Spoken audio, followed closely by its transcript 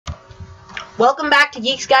Welcome back to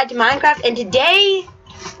Geek's Guide to Minecraft, and today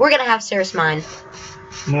we're gonna have Sarah's mine.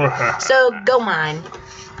 So go mine.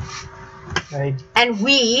 And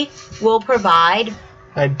we will provide.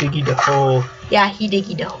 I diggy the hole. Yeah, he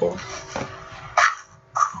diggy the hole.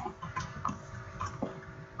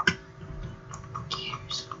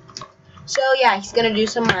 So yeah, he's gonna do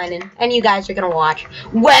some mining, and you guys are gonna watch,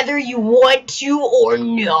 whether you want to or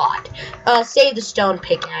not. Save the stone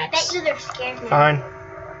pickaxe. I bet they're scared now. Fine.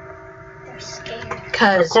 They're scared.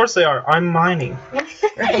 Cause Of course they are. I'm mining.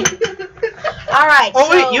 right. All right. Oh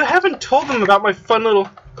so, wait, you haven't told them about my fun little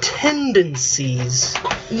tendencies.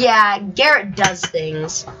 Yeah, Garrett does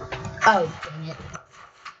things. Oh, dang it.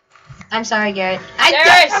 I'm sorry, Garrett.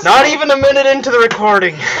 Not even a minute into the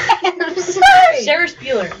recording. I'm sorry. Sarah's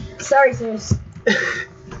Bueller. Sorry, Sarah's.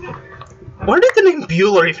 Where did the name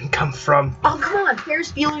Bueller even come from? Oh, come on.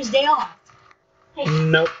 Ferris Bueller's Day Off.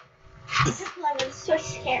 Nope. This is lemon, so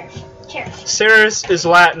scared. Cheers. Ceres is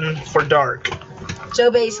Latin for dark.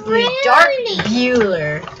 So basically, Really? Dark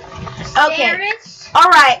Bueller. Okay. Sarah's?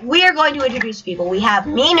 Alright, we are going to introduce people. We have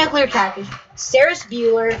me, Nuclear Catfish, Sarah's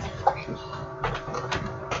Bueller,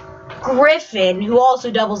 Griffin, who also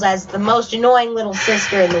doubles as the most annoying little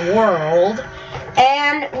sister in the world,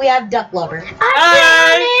 and we have Duck Lover.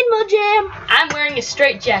 I'm Animal Jam. I'm wearing a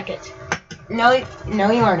straight jacket. No,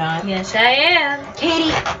 you are not. Yes, I am.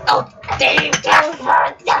 Katie. Oh, dang.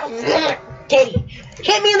 Katie,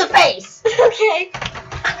 hit me in the face. Okay.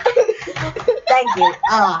 Thank you.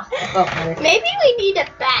 Oh, Maybe we need a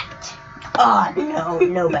bat. oh,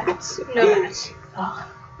 no bats. No bats. Oh.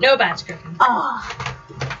 No bats, Griffin.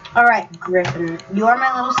 Alright, Griffin, you are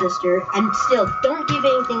my little sister, and still, don't give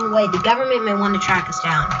anything away. The government may want to track us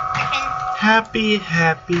down. Happy,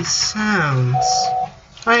 happy sounds.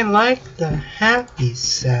 I like the happy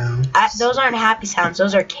sounds. Those aren't happy sounds,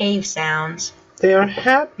 those are cave sounds. They are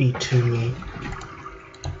happy to me.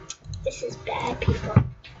 This is bad, people.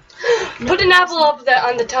 Put an apple up there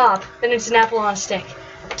on the top, then it's an apple on a stick.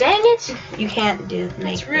 Dang it! You can't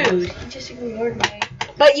That's rude. You just ignored me.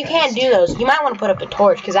 But you can't do those. You might want to put up a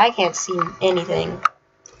torch, because I can't see anything.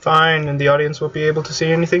 Fine, and the audience won't be able to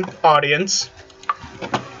see anything. Audience.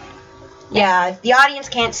 Yeah, if the audience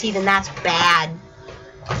can't see, then that's bad.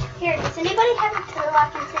 Here, does anybody have a pillow I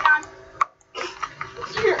can sit on?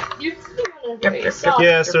 You're doing yourself.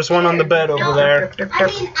 Yes, there's one on the bed over there. I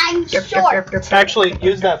mean, I'm short. Actually,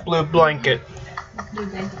 use that blue blanket.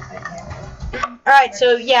 Alright,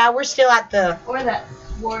 so yeah, we're still at the... Or that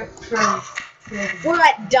We're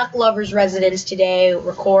at Duck Lover's residence today,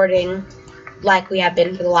 recording like we have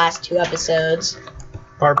been for the last 2 episodes.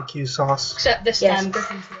 Barbecue sauce. Except this Yes. time,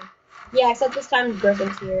 Griffin's here. Yeah, except this time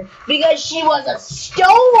Griffin's here. Because she was a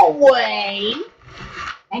stowaway!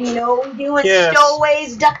 And you know what we do with Yes.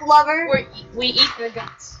 stowaways, Duck Lover? We eat their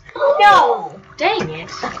guts. No! Dang it.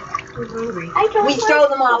 We throw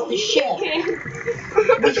them off the ship.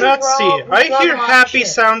 Let's see. I hear happy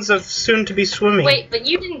sounds of soon to be swimming. Wait, but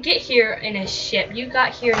you didn't get here in a ship. You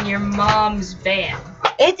got here in your mom's van.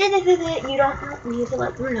 You don't need to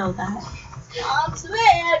let them know that. Mom's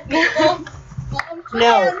man, people. Mom's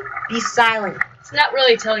No, man. be silent. It's not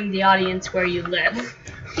really telling the audience where you live.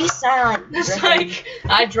 Be silent. It's Griffin. like,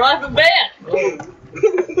 I drive a van.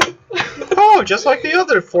 Oh, just like the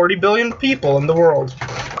other 40 billion people in the world.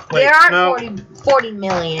 Wait, there aren't no, 40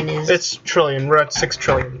 million is... it's trillion. We're at 6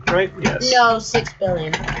 trillion, right? Yes. No, 6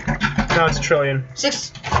 billion. No, it's trillion.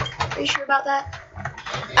 6... Are you sure about that?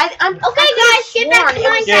 Okay, guys, get back to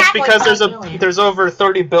Minecraft. Yes, because million. there's over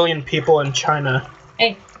 30 billion people in China.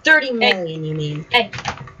 Hey, 30 million, you mean? hey.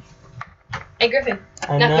 Hey, Griffin.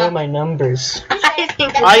 I No, know no. my numbers. I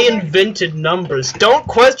think I invented numbers. Don't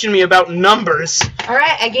question me about numbers.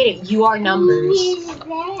 Alright, I get it. You are numbers.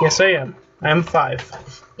 Yes, I am. I am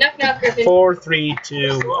 5. Knock, knock, Griffin. 4, 3,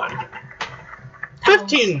 2, 1.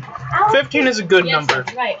 15. 15 is a good Yes, number.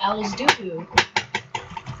 that's right. Owls do.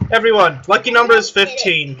 Everyone, lucky number is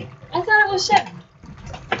 15. I thought it was 7.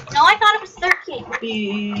 No, I thought it was 13.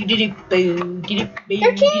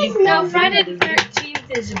 13 is No, Friday the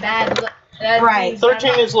 13th is bad luck. Right.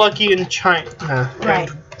 13 is lucky in China. Right.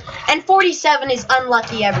 And 47 is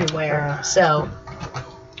unlucky everywhere, so...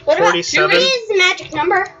 What about 47? 3 is the magic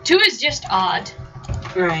number? 2 is just odd.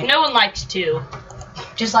 Right. No one likes 2.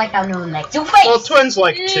 Just like how no one likes your face! Well, twins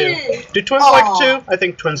like 2. Do twins Aw. like 2? I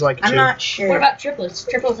think twins like 2. I'm not sure. What about triplets?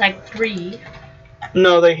 Triplets like 3.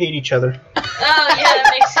 No, they hate each other. Oh, yeah, that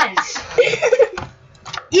makes sense.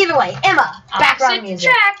 Either way, Emma, background Opposite music.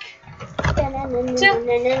 track.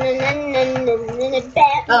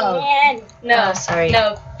 Oh. No, Sorry.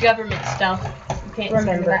 no, government stuff. can't sing the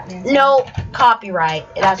Remember. Batman song. No, copyright.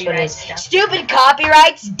 That's what it is. Copyright stuff. Stupid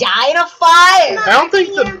copyrights die in a fire. I don't think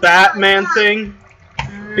the Batman thing,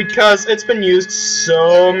 because it's been used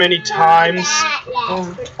so many times, That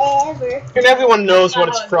lasts forever. and everyone knows what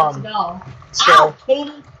it's from. So, Ow,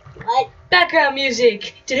 Katie. What? Background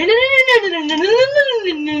music.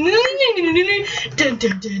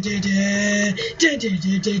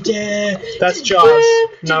 that's Jaws.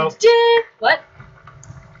 No. What?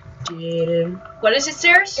 What is it,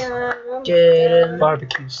 Sarah's?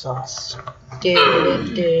 Barbecue sauce.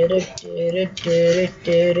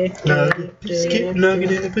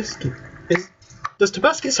 Nugget in a biscuit. Does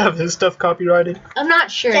Tobuscus have his stuff copyrighted? I'm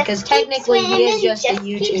not sure, because technically he is just a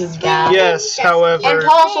YouTube guy. Yes, however... And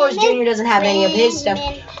Paul Source Jr. doesn't have any of his stuff.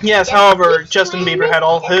 Yes, however, Justin Bieber had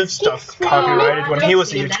all his stuff copyrighted when he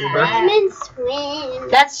was a YouTuber. Swim.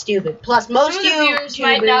 That's stupid. Plus, most Some of the viewers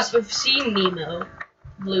might not YouTubers... have seen Nemo.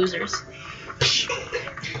 Losers.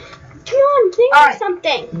 Come on, think Alright. of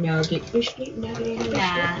something. Nugget.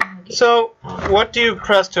 So, what do you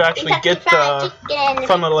press to actually get the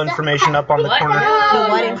fun little information up on the corner? The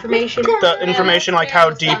what information? The information like how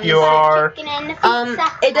deep you are.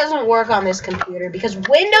 It doesn't work on this computer because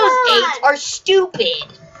Windows 8s are stupid.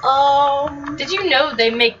 Did you know they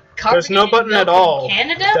make There's no carbonated button milk at all in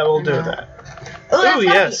Canada? that will do that. Oh, that's Ooh,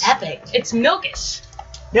 gotta yes. be epic. It's Milkus.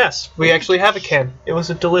 Yes, we actually have a can. It was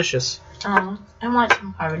delicious. I want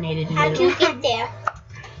some carbonated How'd milk. you get there?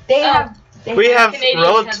 They Oh. have. We have Canadian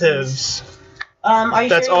relatives. Are you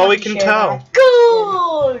That's sure you all want we to can share tell. that?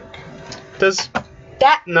 Good. Does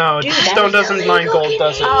That. no, Dude, that stone is doesn't illegal mine gold,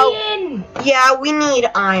 does it? Oh, yeah, we need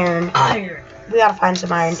iron. Iron. We gotta find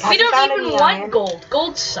some iron. Have We you don't found even any want iron? gold.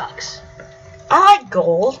 Gold sucks. I like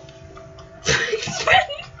gold.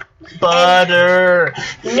 Butter.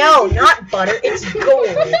 No, not butter. It's gold.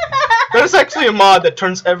 There's actually a mod that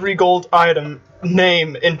turns every gold item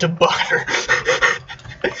name into butter.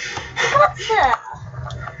 What's up?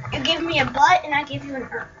 You give me a butt and I give you an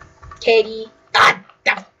earth. Katie.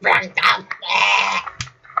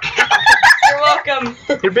 You're welcome.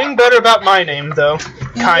 You're being better about my name, though.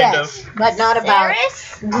 Kind Yes, but not about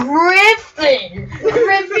Saris? Griffin.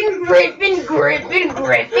 Griffin. Griffin. Griffin. Griffin.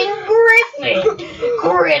 Griffin.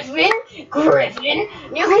 Griffin. Griffin.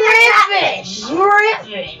 Nuclear catfish.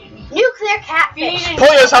 Griffin. Nuclear If you catfish. need any,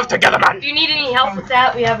 Pull yourself together, man. if you need any help with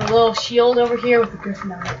that, we have a little shield over here with a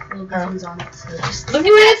griffin on it. Little griffins on it. So just look at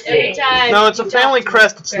that every time. No, it's a you talk family to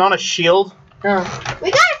crest. It's Griffin. not a shield. Oh.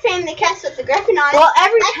 We got a family crest with the Griffin on it. Well,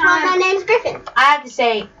 every That's why my time name's Griffin. I have to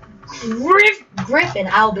say Griffin,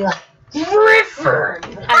 I'll be like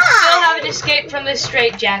Griffin. I still haven't escaped from this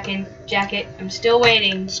straight jacket. I'm still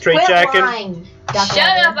waiting. Straight Quit jacket. lying, Duck Shut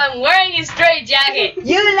Lover. up! I'm wearing a straight jacket.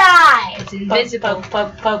 You lie. It's invisible.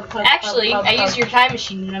 Poke, Actually, poke, I poke. used your time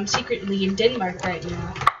machine, and I'm secretly in Denmark right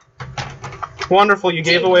now. Wonderful, you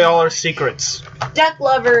gave away all our secrets. Duck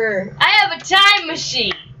Lover. I have a time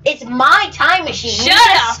machine. It's my time machine. Shut you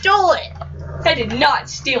just up. stole it. I did not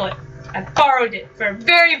steal it. I borrowed it for a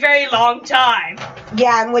very, very long time.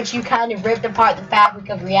 Yeah, in which you kind of ripped apart the fabric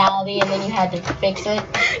of reality and then you had to fix it.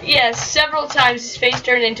 Yes, several times his face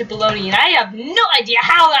turned into baloney, and I have no idea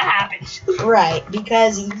how that happened. Right,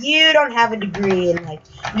 because you don't have a degree in, like,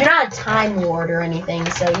 you're not a time lord or anything,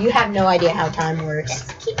 so you have no idea how time works.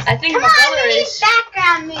 I think Come my on, brother we need is.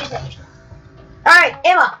 background music. Alright,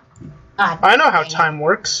 Emma. I know how time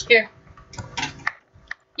works. Here.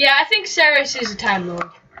 Yeah, I think Saris is a time lord.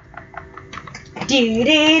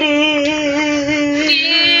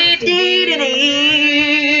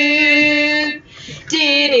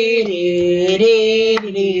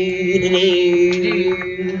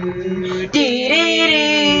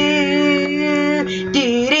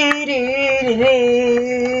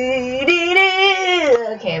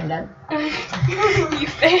 Okay, I'm done. You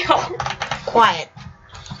fail. Quiet.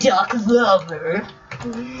 Duck Lover.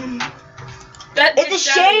 That It's a just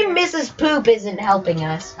shame sounded- Mrs. Poop isn't helping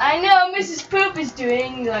us. I know Mrs. Poop is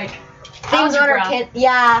doing like Things on her algebra. kid.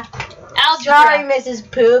 Yeah. Algebra. Sorry,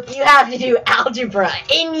 Mrs. Poop. You have to do algebra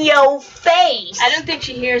in your face. I don't think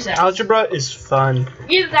she hears us. Algebra is fun.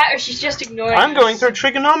 Either that or she's just ignoring I'm us. going through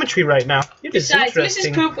trigonometry right now. It is Besides,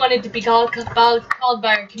 interesting. Mrs. Poop wanted to be called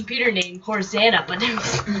by her computer name, Horzana, but it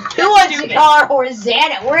was Who wants to call her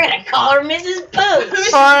Horzana? We're gonna call her Mrs. Poop.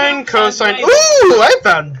 Sine, cosine. Ooh, I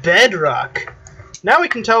found bedrock. Now we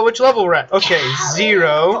can tell which level we're at. Okay,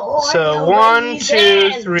 0. So 1,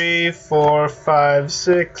 2, 3, 4, 5,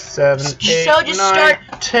 6, 7, 8, So just 9, start-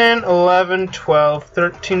 10, 11, 12,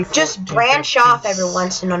 13, 14, Just branch 15, off every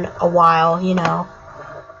once in a while, you know.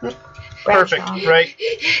 Branch Perfect, off. right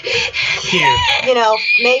here. You know,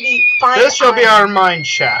 maybe find This shall be iron. our mine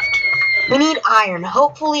shaft. We need iron.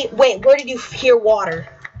 Hopefully, wait, where did you hear water?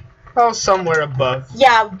 Oh, somewhere above.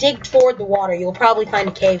 Yeah, dig toward the water. You'll probably find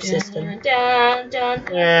a cave system. What?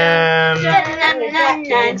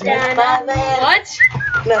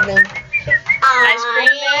 Nothing.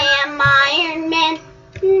 I am Iron Man.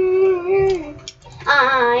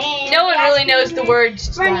 I am No one really knows the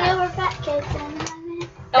words. running over fat kids and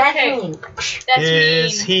That's Okay, mean. that's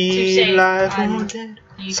Is mean he to say. alive or I'm dead?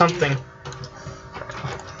 you. Something.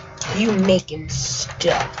 You making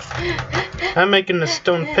stuff. I'm making a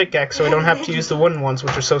stone pickaxe so I don't have to use the wooden ones,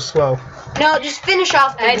 which are so slow. No, just finish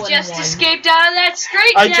off the I wooden just one. escaped out of that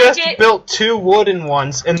straight I jacket. just built 2 wooden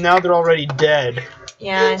ones, and now they're already dead.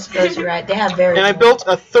 Yeah, I suppose you're right. They have very. And I built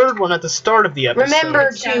a 3rd one at the start of the episode.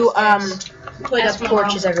 Remember to put That's up my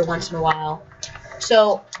torches every once in a while,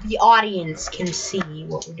 so the audience can see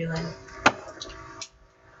what we're doing.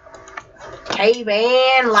 Cave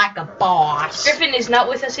in like a boss. Griffin is not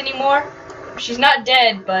with us anymore. She's not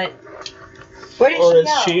dead, but Where did Or she is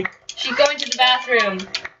go? she? she's going to the bathroom.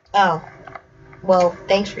 Oh, well,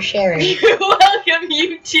 thanks for sharing. You're welcome,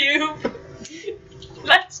 YouTube.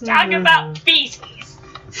 Let's talk about feces.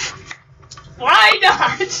 Why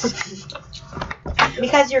not?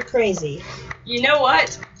 Because you're crazy. You know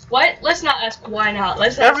what? What? Let's not ask why not.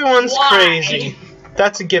 Let's ask Everyone's why. crazy.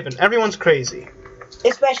 That's a given. Everyone's crazy.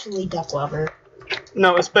 Especially Duck Lover.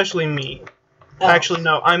 No, especially me. Oh. Actually,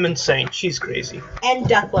 no, I'm insane. She's crazy. And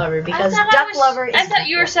Duck Lover, because I thought Duck Lover is. I thought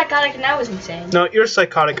you were psychotic and I was insane. No, you're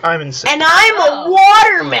psychotic. I'm insane. And I'm Oh. a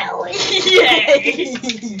watermelon.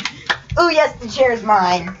 Yay. Oh yes, the chair's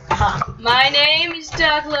mine. Huh. My name is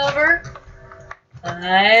Doug Lover.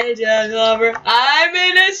 Hi, Doug Lover. I'm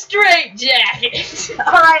in a straitjacket.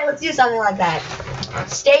 All right, let's do something like that.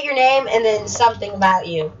 State your name and then something about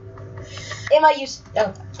you. Emma, you.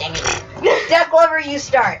 Oh, dang it. Duck Lover, you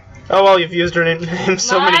start. Oh, well, you've used her name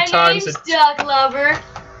so many times. My name's Doug Lover.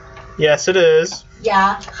 Yes, it is.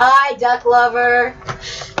 Yeah. Hi, Duck Lover.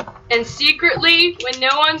 And secretly, when no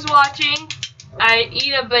one's watching, I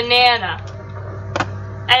eat a banana.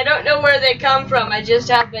 I don't know where they come from. I just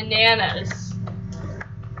have bananas.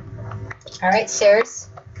 All right, Saris.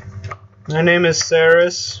 My name is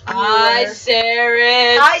Saris. Hi,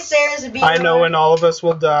 Sarah. Hi, Saris. I know when all of us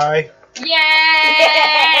will die.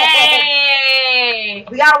 Yay!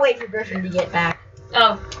 We gotta wait for Griffin to get back.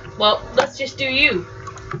 Oh, well, let's just do you.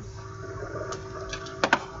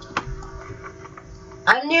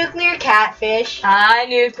 I'm Nuclear Catfish, Hi,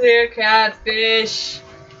 Nuclear Catfish.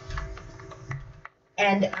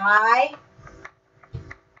 and I.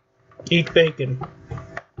 Eat bacon.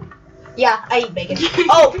 Yeah, I eat bacon.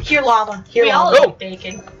 Oh, here lava. Here We all lava. Oh. eat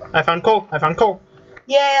bacon. I found coal. I found coal.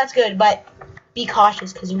 Yeah, that's good, but be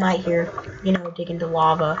cautious because you might hear, dig into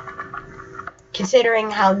lava. Considering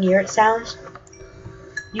how near it sounds,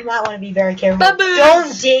 you might want to be very careful. Baboons!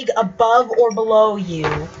 Don't dig above or below you.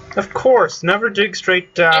 Of course, never dig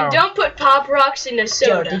straight down. And don't put pop rocks in a Don't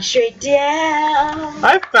soda. dig straight down.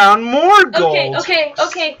 I found more gold. Okay.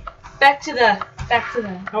 Back to the.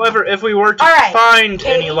 However, if we were to All right, find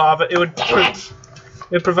Katie. any lava, it would provide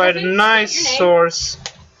a Griffin, nice state your name. source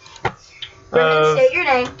Griffin, of state your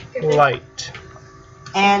name. light.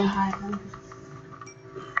 And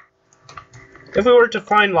If we were to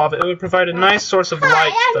find lava, it would provide a nice source of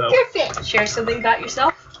light, though. Griffin. Share something about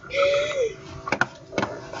yourself.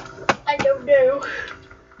 I don't know.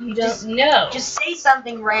 You don't know. just say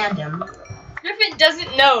something random. Griffin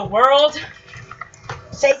doesn't know, world.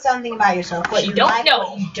 Say something about yourself. What She you don't like, know.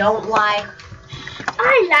 what you don't like.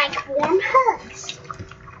 I like warm hugs.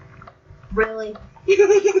 Really?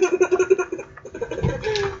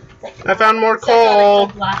 I found more coal.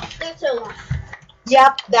 That's so long.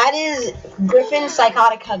 Yep, that is Griffin's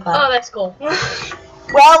psychotic hug Oh, laugh. that's cool.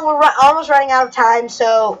 Well, we're almost running out of time,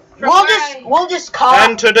 so we'll just call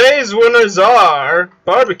And today's winners are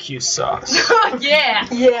barbecue sauce. Yeah.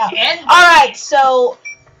 Yeah. And Alright, so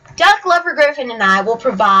Duck Lover Griffin and I will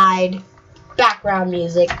provide background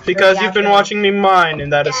music. for Because the you've been outro. watching me mine,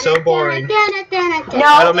 and that is so boring. No,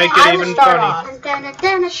 That'll make it I will even start funny. off.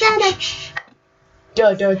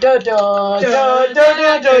 Da da da da da da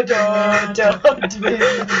da da da da.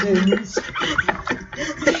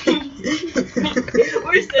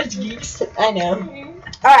 we're such geeks. I know.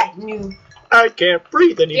 Alright, new. I can't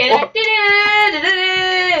breathe anymore.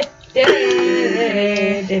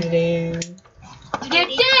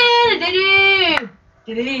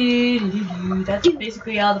 That's That's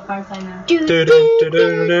basically all the parts I know.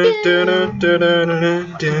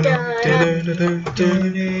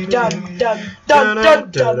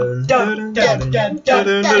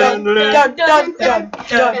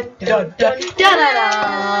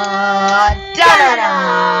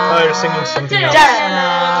 Oh, you're singing something else.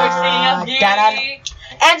 We're singing of Geek.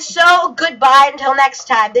 And so, goodbye until next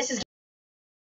time. This is